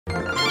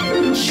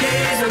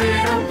She's a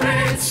little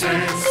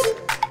princess.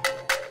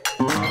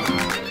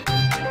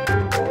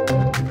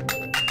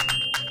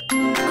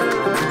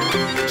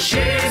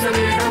 She's a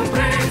little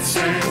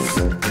princess.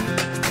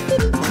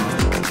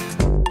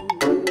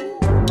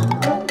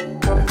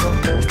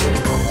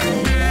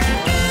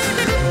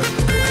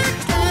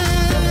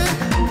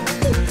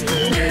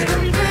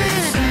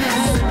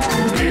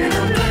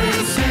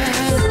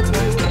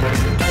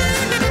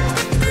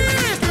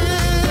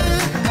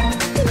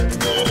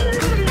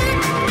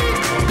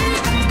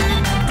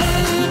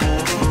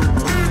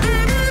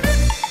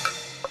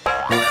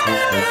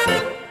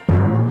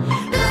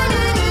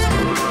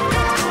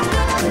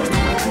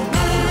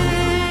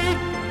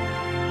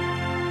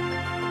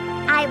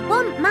 I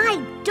want my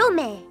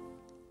dummy.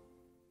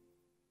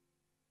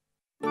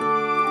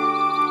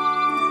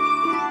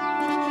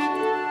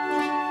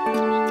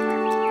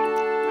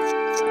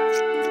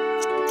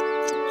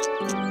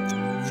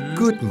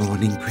 Good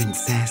morning,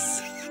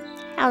 Princess.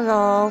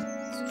 Hello.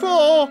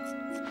 Four.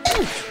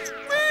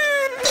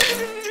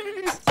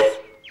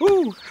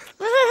 Ooh.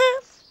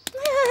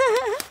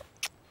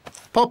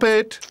 Pop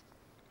it.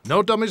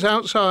 No dummies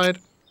outside.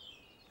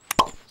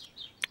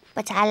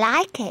 But I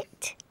like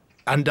it.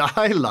 And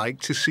I like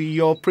to see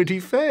your pretty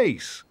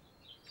face.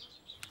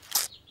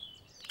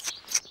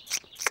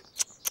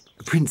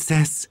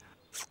 Princess,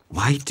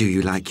 why do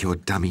you like your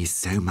dummy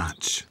so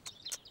much?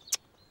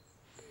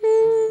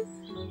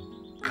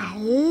 I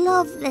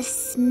love the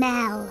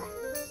smell.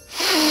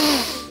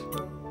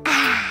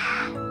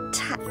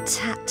 Tut,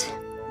 tut.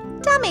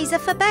 Dummies are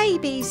for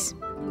babies.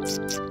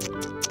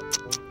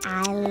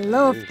 I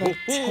love the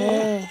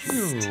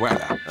taste.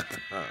 Voilà.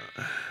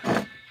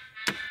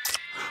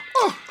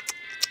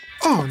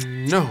 Oh,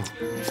 no.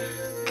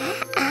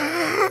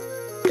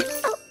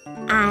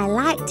 I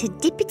like to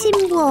dip it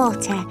in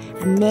water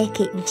and make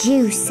it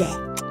juicy.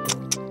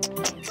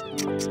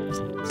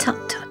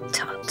 Tut, tut,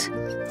 tut.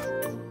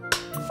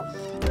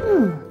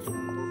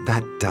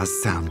 That does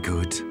sound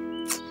good.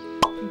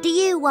 Do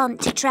you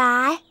want to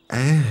try?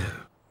 Oh,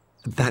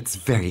 that's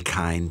very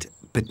kind,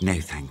 but no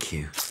thank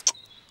you.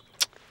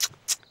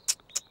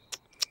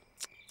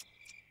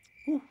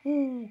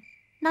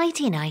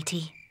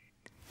 Nighty-nighty.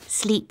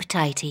 Sleep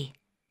tighty.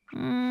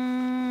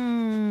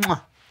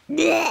 Mwah.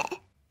 Blech.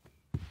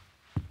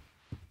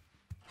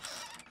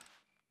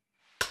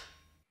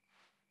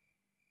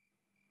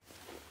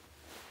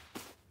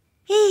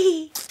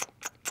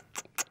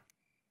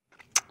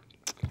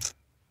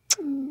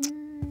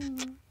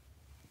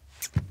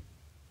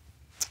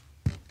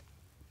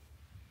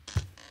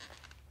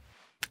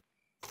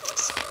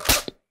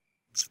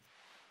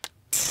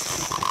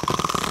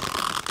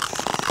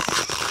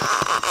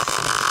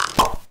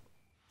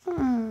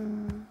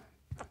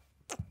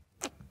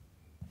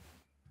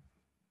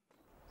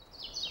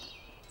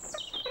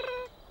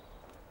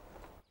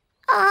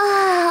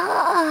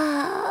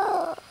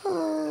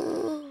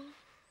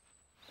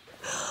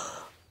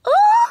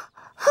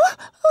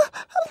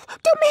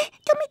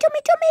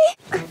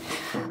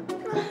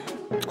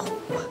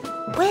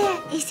 Where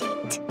is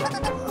it?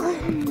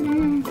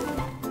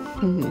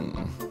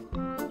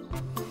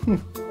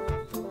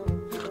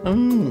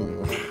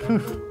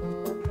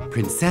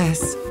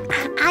 Princess,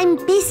 I'm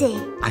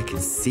busy. I can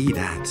see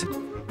that.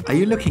 Are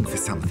you looking for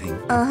something?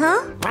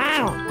 Uh-huh.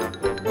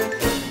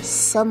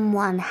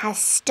 Someone has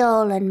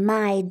stolen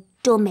my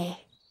dummy.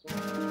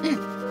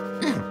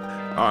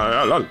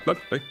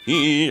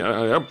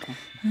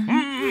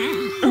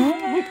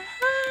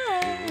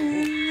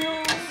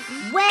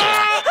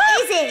 Where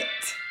is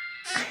it?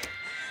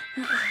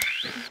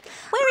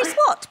 Where is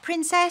what,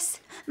 Princess?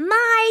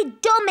 My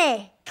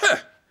dummy.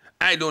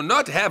 I do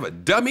not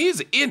have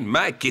dummies in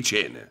my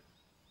kitchen.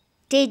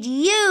 Did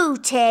you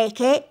take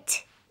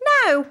it?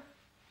 No.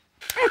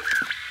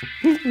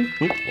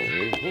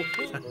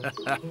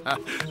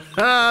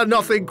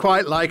 Nothing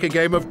quite like a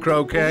game of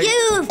croquet.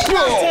 You've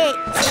got it.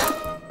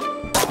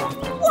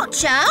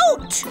 Watch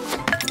out!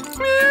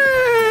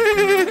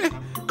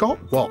 Got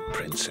what,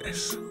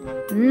 Princess?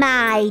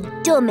 My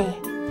dummy.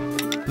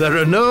 There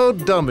are no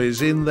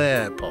dummies in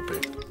there, Poppy.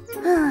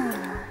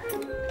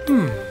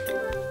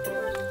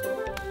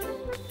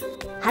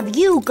 Have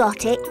you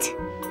got it?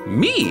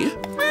 Me?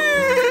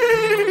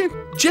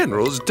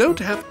 Generals don't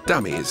have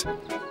dummies.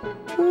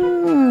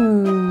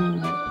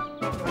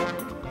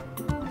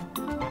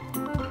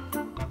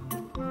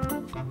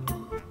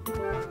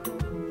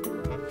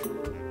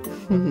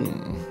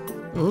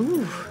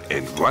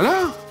 And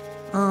voila.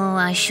 Oh,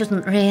 I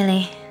shouldn't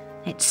really.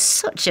 It's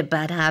such a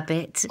bad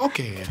habit.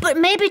 Okay. But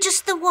maybe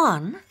just the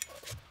one.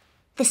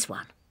 This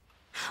one.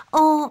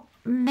 Or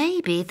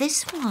maybe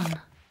this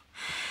one.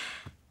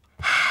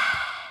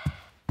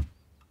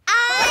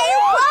 I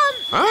want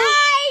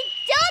my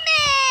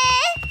dummy!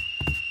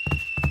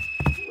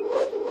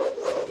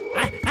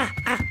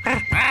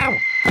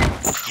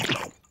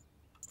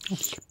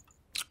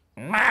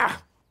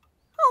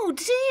 Oh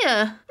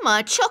dear,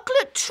 my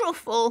chocolate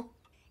truffle.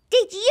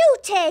 Did you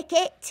take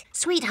it?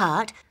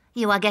 Sweetheart,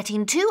 you are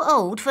getting too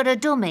old for a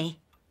dummy.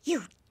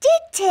 You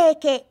did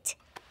take it.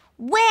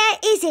 Where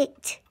is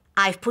it?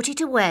 I've put it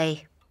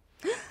away.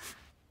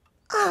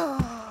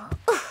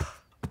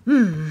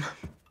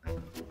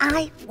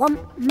 I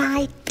want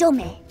my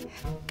dummy.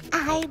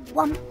 I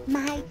want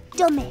my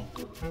dummy.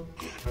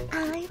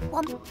 I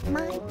want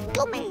my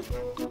dummy.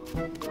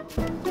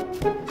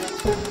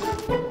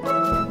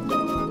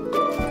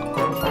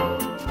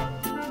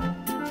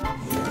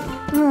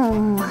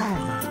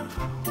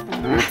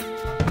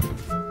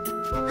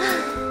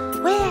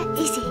 Where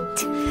is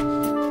it?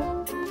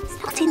 It's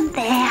not in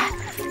there.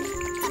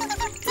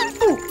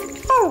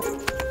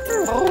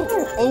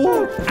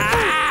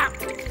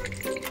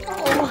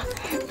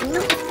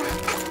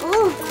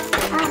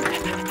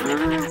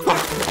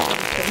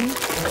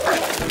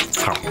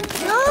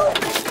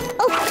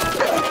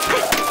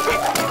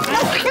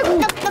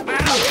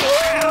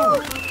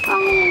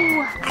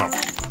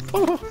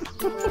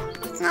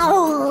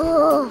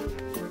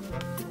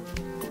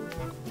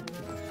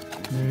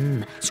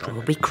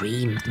 Strawberry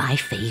cream, my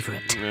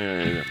favourite.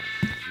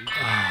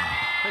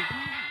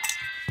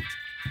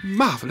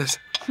 Marvellous.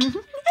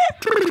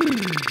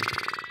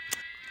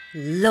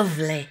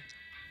 Lovely.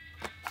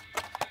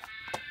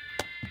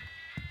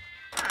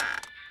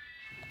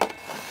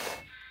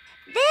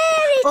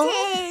 There it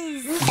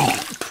is!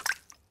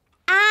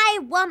 I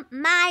want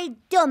my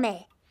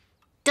dummy.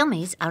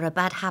 Dummies are a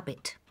bad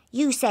habit.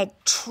 You said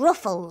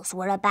truffles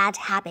were a bad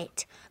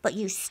habit, but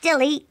you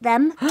still eat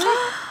them.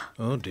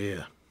 Oh,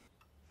 dear.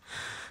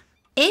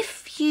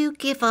 If you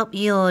give up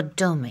your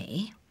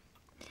dummy,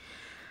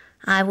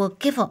 I will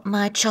give up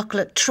my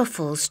chocolate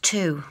truffles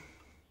too.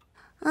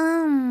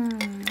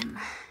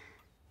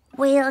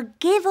 We'll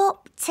give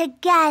up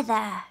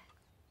together.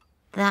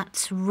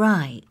 That's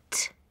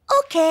right.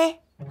 OK.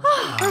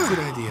 Good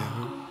idea.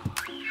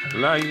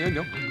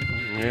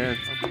 Yes.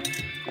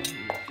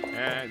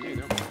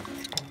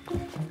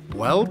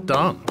 Well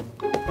done.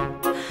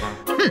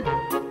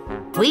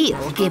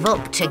 We'll give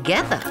up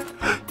together.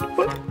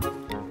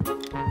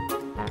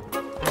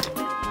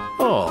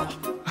 Oh.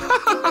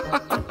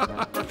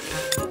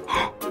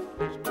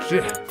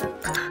 Dear.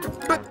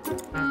 What?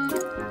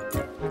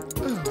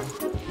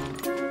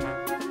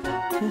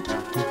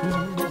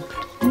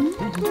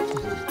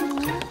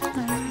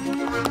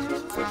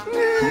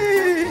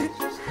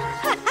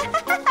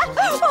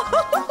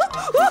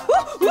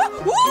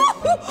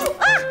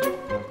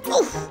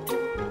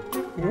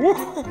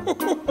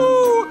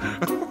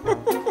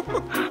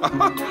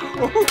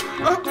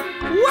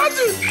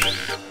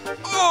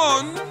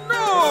 Oh,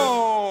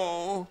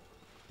 no!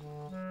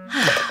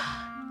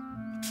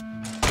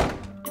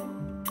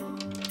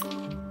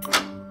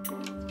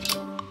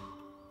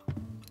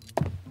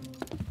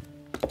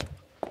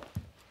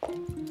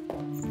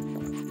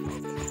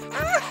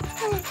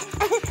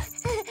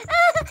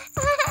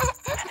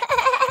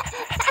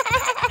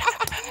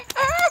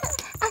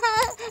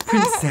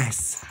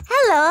 Princess,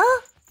 Hello.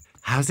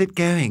 how's it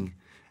going?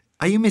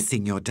 Are you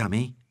missing your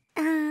dummy?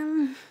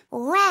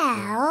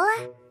 Well,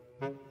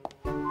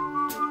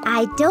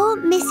 I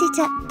don't miss it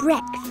at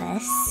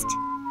breakfast.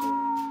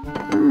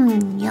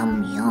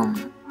 Yum,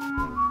 yum.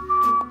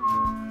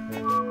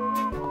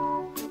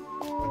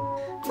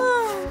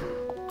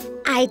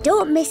 I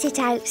don't miss it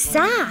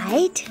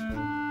outside.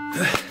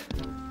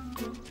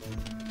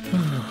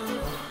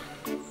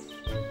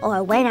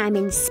 Or when I'm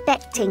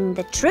inspecting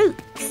the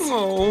troops.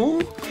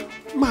 Oh,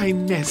 my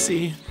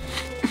Nessie.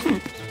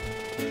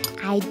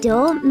 I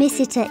don't miss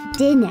it at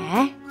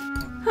dinner.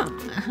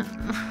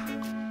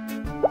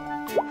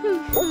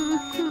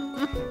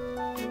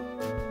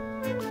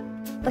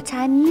 But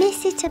I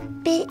miss it a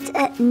bit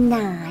at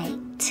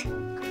night.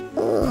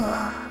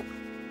 Ugh.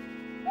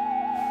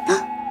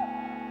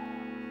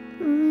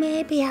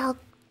 Maybe I'll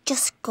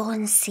just go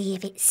and see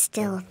if it's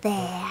still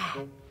there.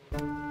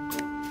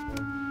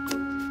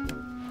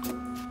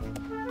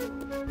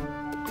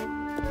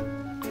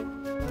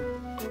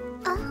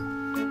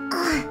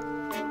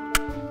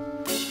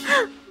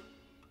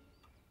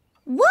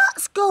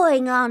 What's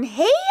going on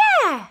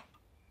here?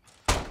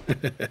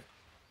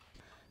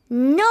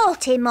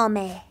 Naughty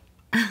Mummy.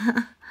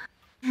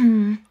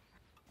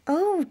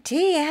 Oh,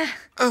 dear.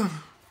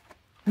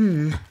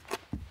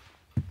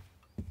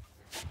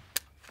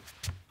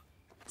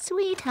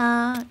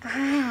 Sweetheart.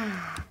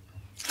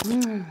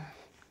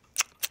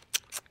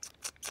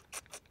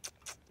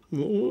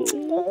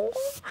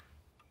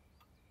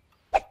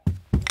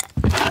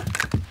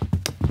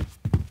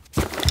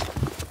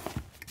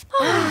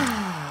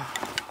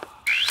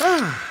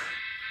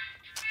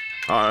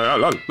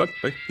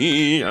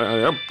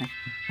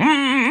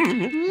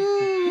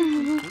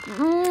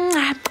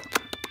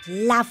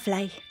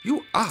 Lovely.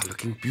 You are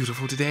looking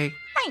beautiful today.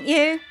 Thank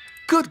you.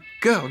 Good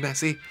girl,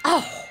 Nessie.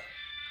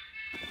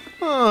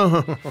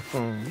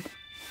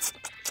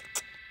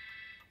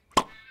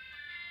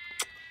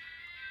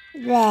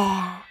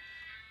 There.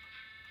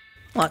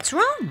 What's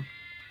wrong?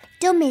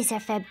 Dummies are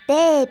for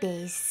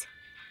babies.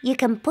 You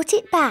can put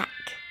it back.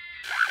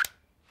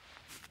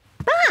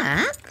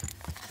 Back?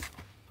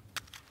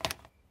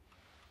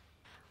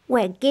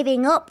 We're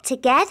giving up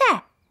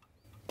together.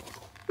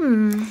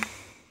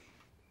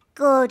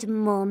 Good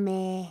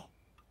Mummy.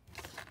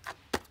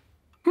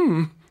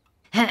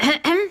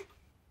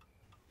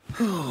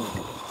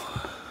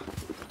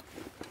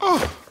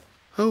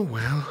 Oh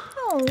well.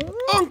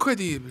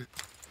 Incredible.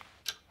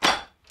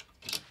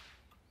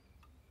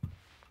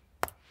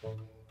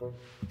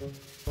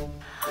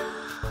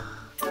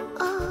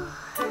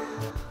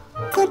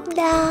 Good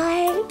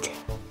night.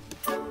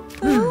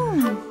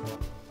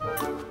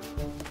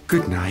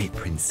 Good night,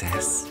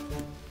 Princess.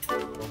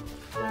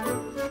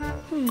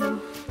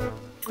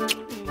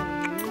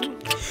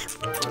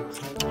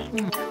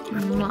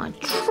 My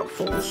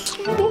truffles.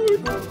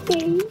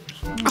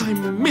 I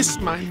miss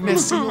my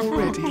Nessie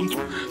already.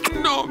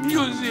 No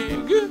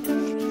music.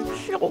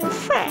 So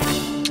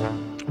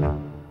fat.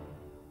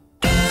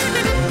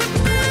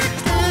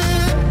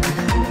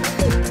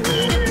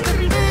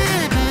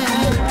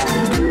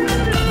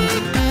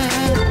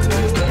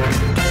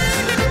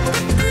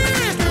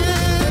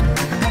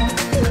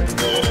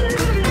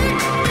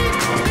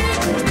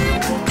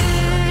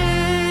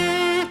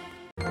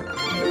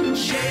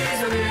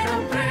 She's a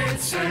little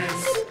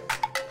princess.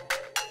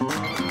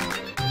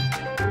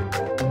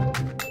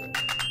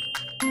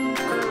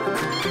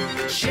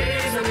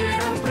 She's a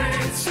little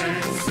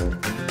princess.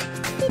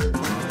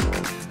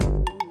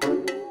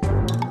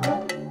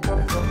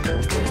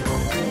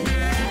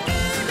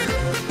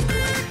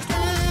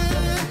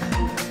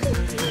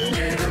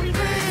 Little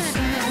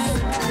princess,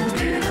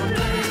 little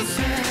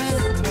princess.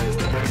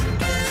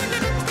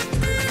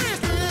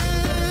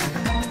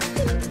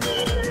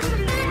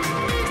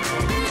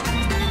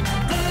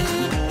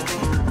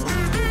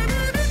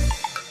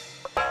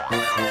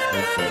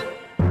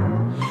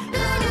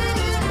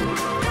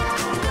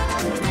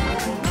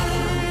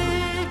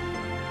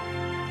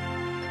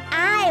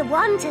 I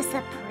want a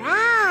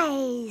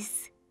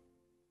surprise.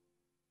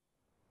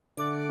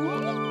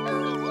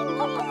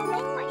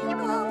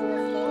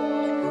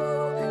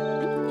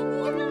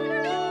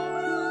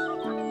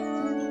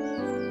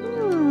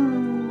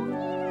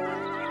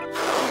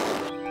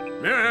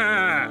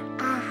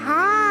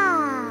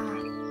 Aha.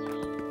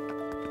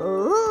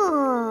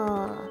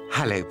 Ooh.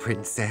 Hello,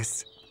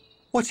 Princess.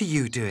 What are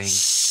you doing?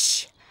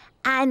 Shh.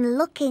 I'm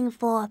looking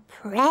for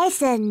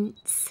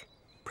presents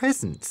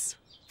Presents?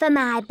 for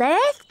my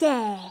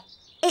birthday.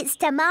 It's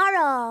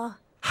tomorrow.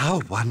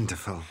 How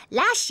wonderful.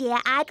 Last year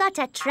I got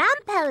a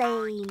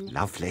trampoline.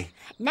 Lovely.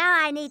 Now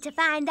I need to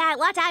find out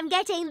what I'm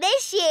getting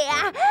this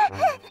year.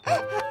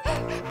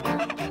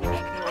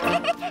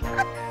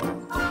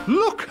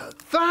 Look at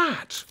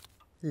that.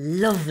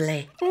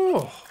 Lovely.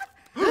 Oh,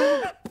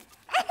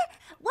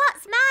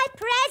 What's my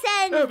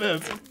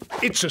present?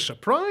 it's a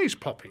surprise,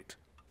 Poppet.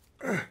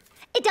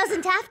 It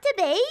doesn't have to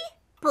be.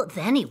 But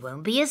then it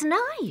won't be as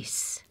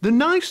nice. The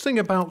nice thing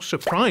about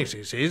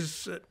surprises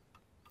is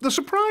the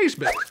surprise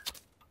bit.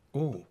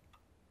 Oh.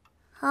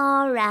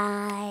 All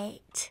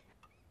right.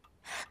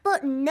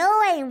 But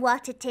knowing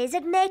what it is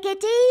would make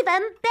it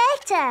even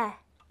better.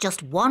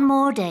 Just one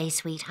more day,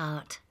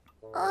 sweetheart.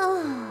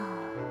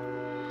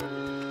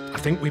 I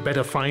think we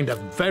better find a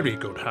very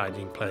good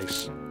hiding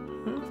place.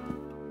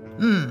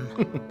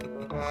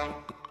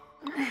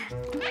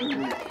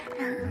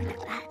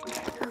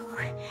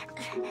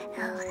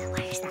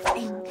 Where's that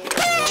thing?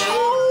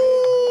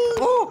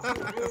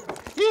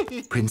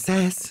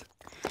 Princess?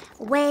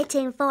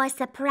 Waiting for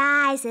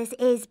surprises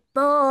is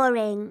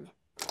boring.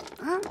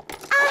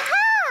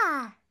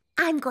 Aha!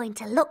 I'm going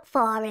to look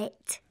for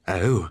it.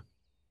 Oh,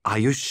 are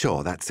you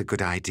sure that's a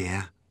good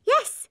idea?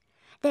 Yes,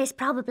 there's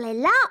probably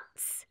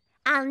lots.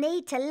 I'll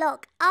need to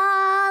look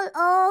all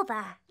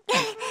over.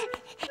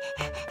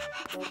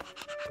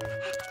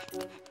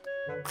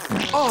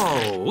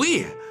 Oh,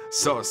 oui.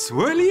 So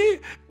swirly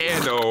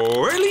and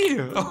whirly.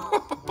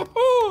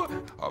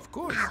 Of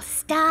course. I'll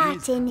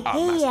start in Our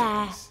here.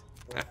 masterpiece.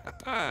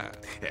 A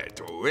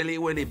twirly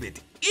willy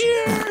bit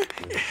here.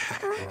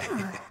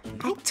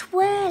 A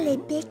twirly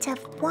bit of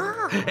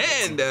what?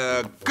 And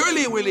a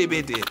curly willy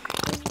bit.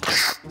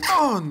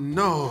 Oh,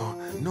 no.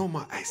 No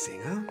more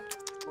icing, huh?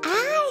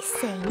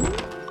 Icing?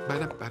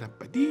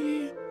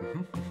 Ba-da-ba-da-ba-dee.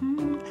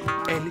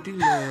 A little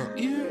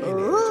here and a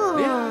Ooh,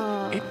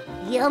 little there.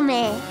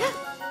 yummy.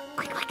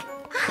 Quick, quick.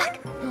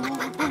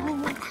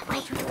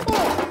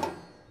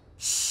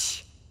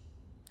 Shh.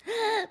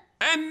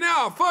 And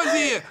now for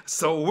the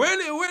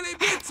swirly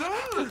bits,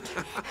 huh?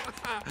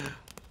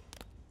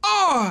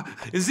 Oh,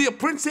 the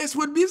princess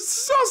would be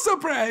so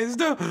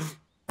surprised.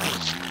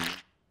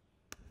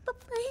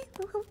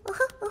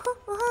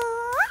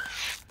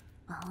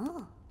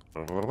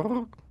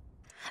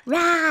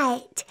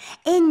 Right,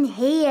 in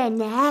here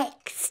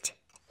next.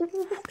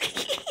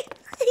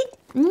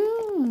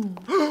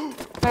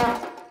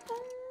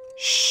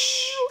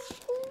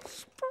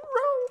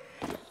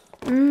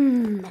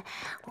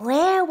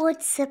 Where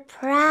would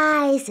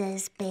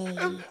surprises be?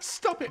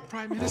 Stop it,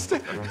 Prime Minister.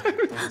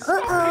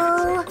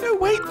 Uh-oh. No,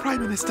 wait,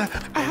 Prime Minister.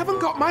 I haven't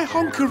got my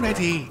honker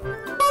ready.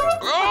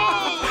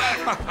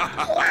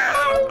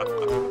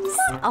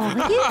 What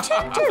are you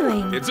two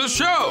doing? It's a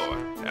show.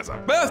 As a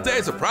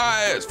birthday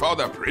surprise for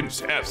the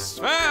princess.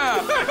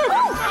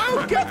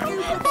 I'll get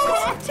you.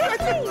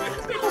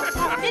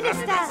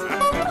 Minister!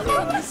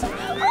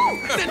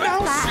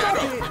 Now stop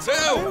it! So,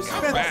 Those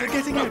feathers are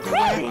getting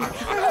everywhere.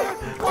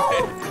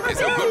 it's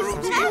a good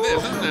routine,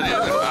 this, isn't it?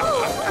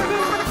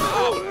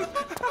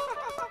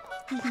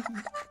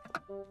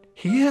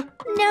 Here?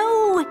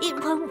 No,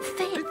 it won't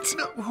fit.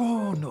 No,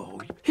 oh,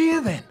 no.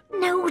 Here, then.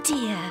 No,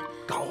 dear.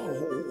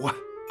 Oh,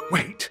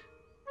 wait.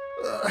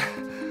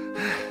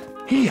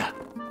 Here.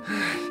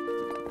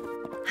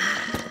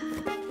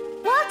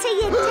 What are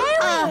you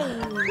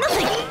doing?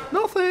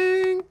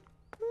 Nothing.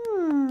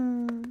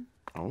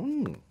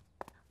 Oh.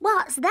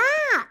 What's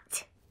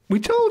that? We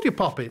told you,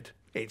 Poppet.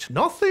 It's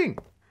nothing.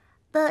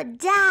 But,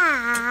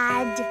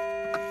 Dad...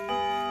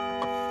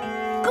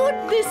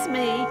 Goodness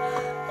me.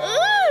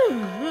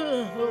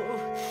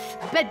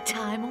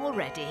 Bedtime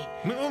already.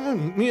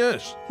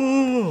 Yes.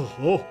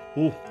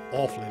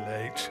 Awfully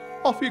late.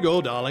 Off you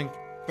go, darling.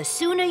 The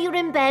sooner you're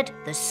in bed,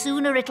 the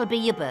sooner it'll be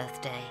your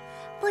birthday.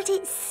 But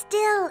it's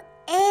still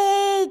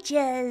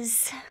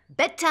ages.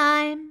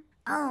 Bedtime.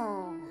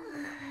 Oh.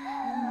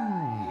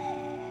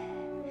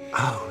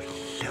 Oh,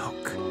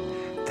 look.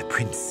 The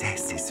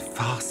princess is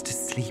fast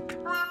asleep.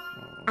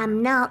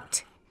 I'm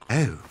not.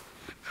 Oh.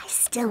 I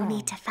still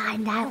need to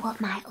find out what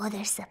my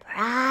other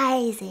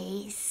surprise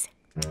is.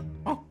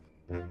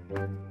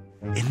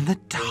 In the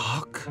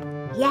dark?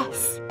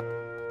 Yes.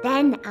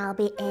 Then I'll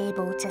be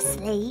able to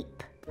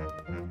sleep.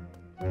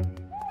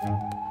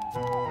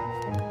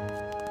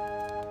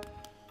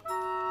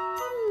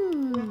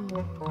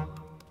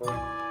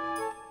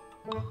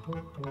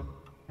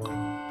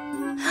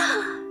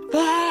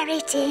 There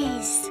it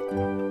is.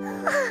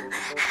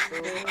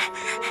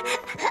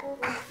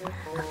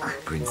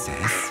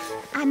 Princess?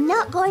 I'm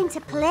not going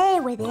to play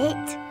with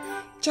it.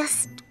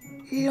 Just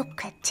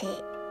look at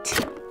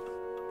it.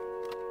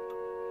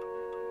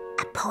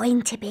 A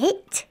pointy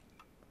bit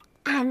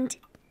and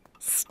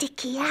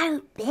sticky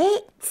out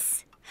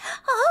bits.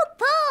 Oh,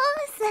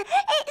 boss!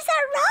 It's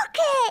a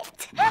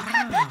rocket!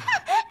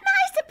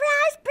 My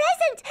surprise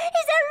present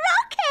is a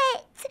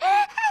rocket!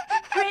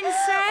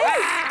 Princess?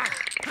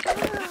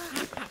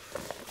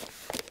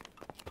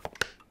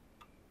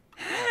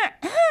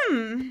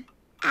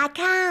 I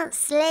can't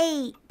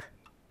sleep.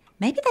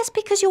 Maybe that's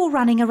because you're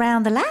running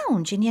around the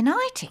lounge in your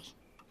nightie.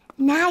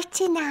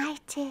 Nighty,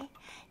 nighty,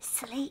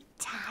 sleep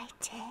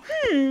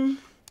tighty.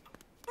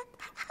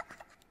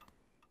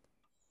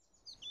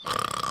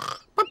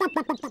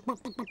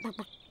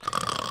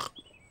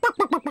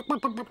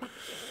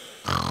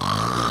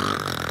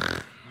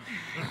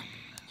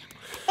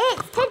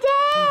 It's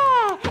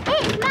today!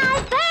 It's my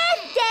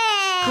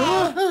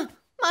birthday!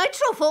 My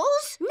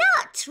truffles?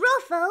 Not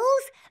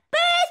truffles!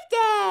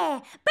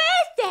 Birthday!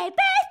 Birthday,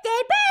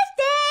 birthday,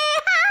 birthday!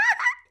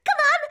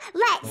 Come on,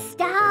 let's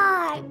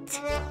start!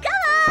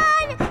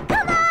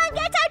 Come on,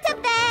 get out of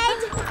bed!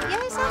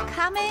 Yes, I'm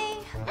coming.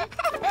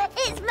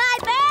 It's my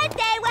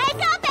birthday!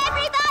 Wake up,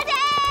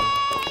 everybody!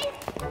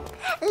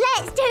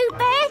 Let's do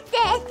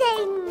birthday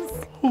things!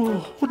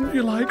 Oh, wouldn't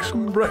you like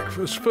some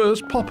breakfast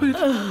first, Poppet?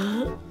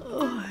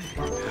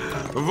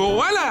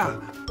 Voila!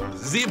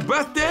 The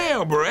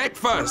birthday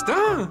breakfast,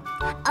 huh?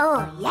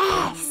 Oh,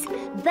 yes!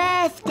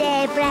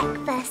 Birthday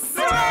breakfast!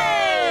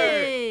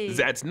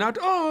 That's not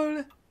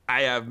all.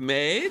 I have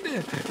made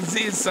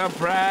the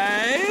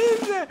surprise...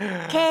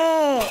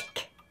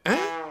 Cake!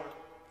 Huh?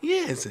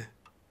 Yes,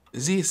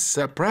 the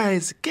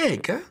surprise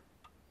cake, huh?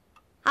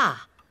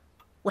 Ah,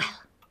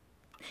 well,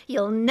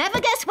 you'll never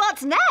guess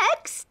what's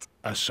next.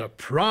 A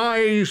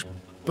surprise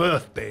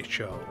birthday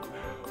show.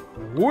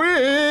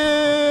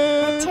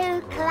 With...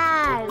 2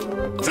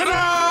 clowns.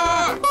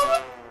 Ta-da!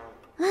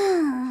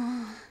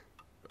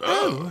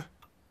 Oh,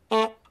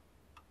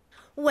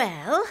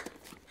 Well,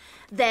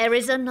 there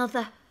is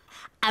another.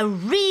 A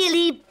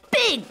really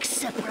big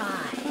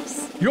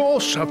surprise.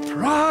 Your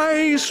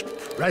surprise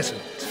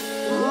present.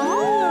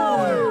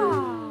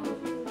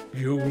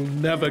 You'll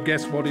never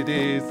guess what it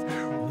is.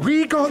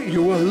 We got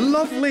you a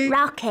lovely...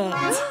 Rocket.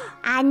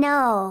 I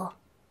know.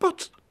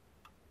 But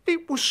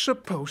it was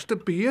supposed to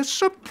be a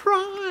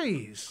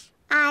surprise.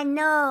 I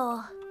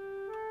know.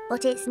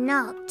 But it's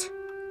not.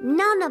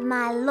 None of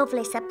my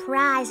lovely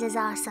surprises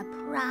are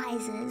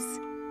surprises.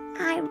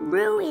 I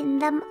ruin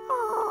them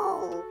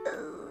all.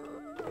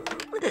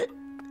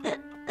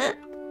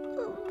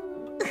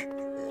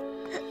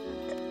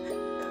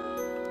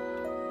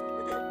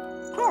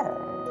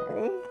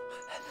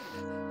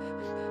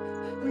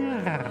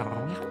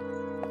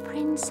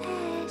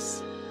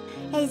 Princess,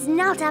 it's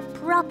not a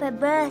proper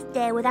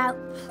birthday without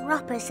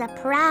proper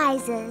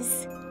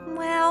surprises.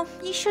 Well,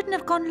 you shouldn't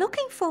have gone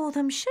looking for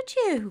them, should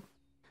you?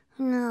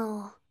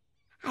 No,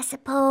 I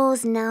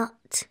suppose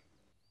not.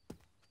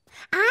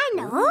 I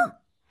know.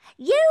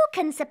 You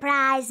can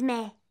surprise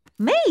me.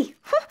 Me?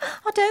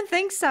 I don't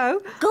think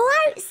so. Go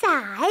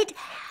outside,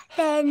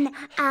 then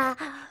run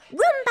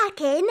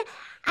back in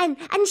and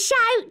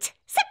shout,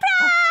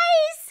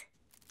 surprise!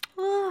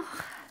 Oh,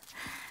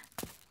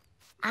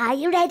 Are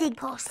you ready,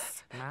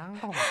 Puss?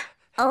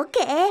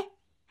 OK.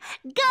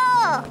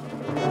 Go!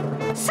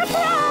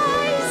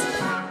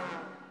 Surprise!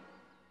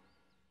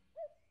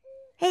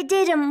 It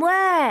didn't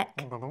work.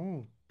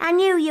 I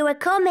knew you were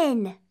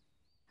coming.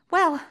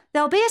 Well,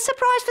 there'll be a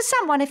surprise for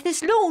someone if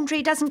this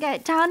laundry doesn't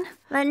get done.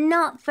 But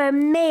not for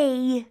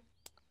me.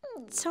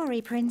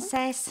 Sorry,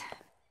 Princess.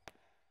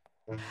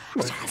 That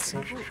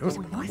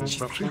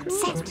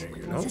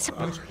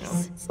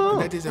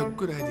is a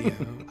good idea.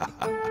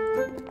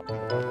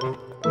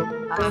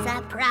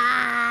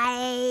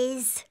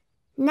 Surprise!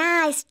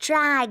 Nice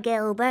try,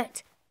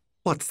 Gilbert.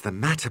 What's the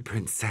matter,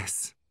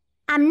 Princess?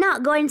 I'm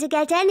not going to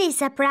get any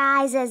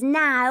surprises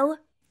now.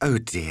 Oh,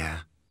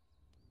 dear.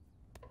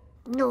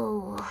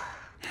 No.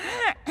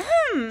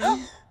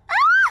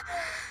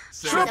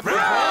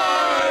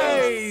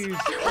 Surprise!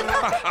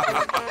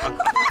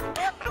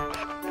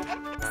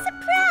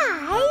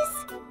 Surprise?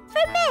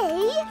 For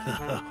me?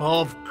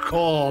 Of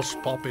course,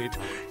 Poppet.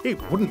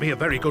 It wouldn't be a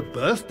very good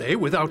birthday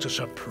without a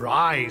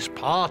surprise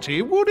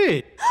party, would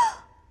it?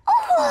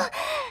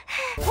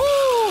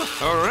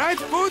 All right,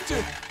 foot.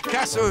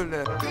 Castle.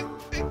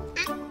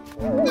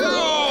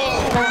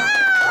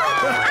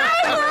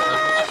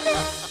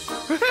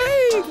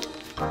 Hey!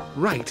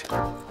 Right.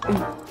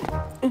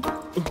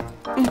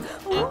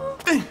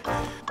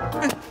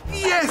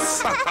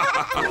 Yes!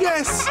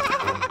 Yes!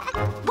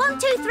 1,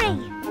 2,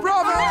 3.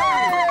 Bravo!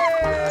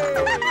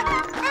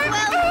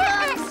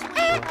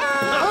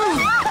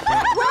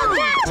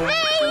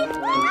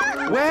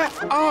 Where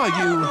are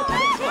you?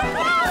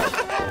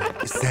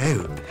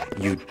 So,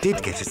 you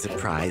did get a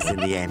surprise in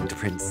the end,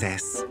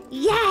 Princess.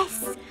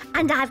 Yes,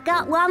 and I've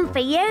got one for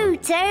you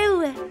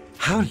too.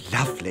 How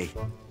lovely.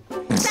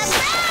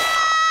 Surprise!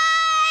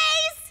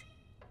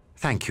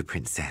 Thank you,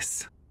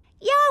 Princess.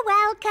 You're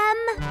welcome.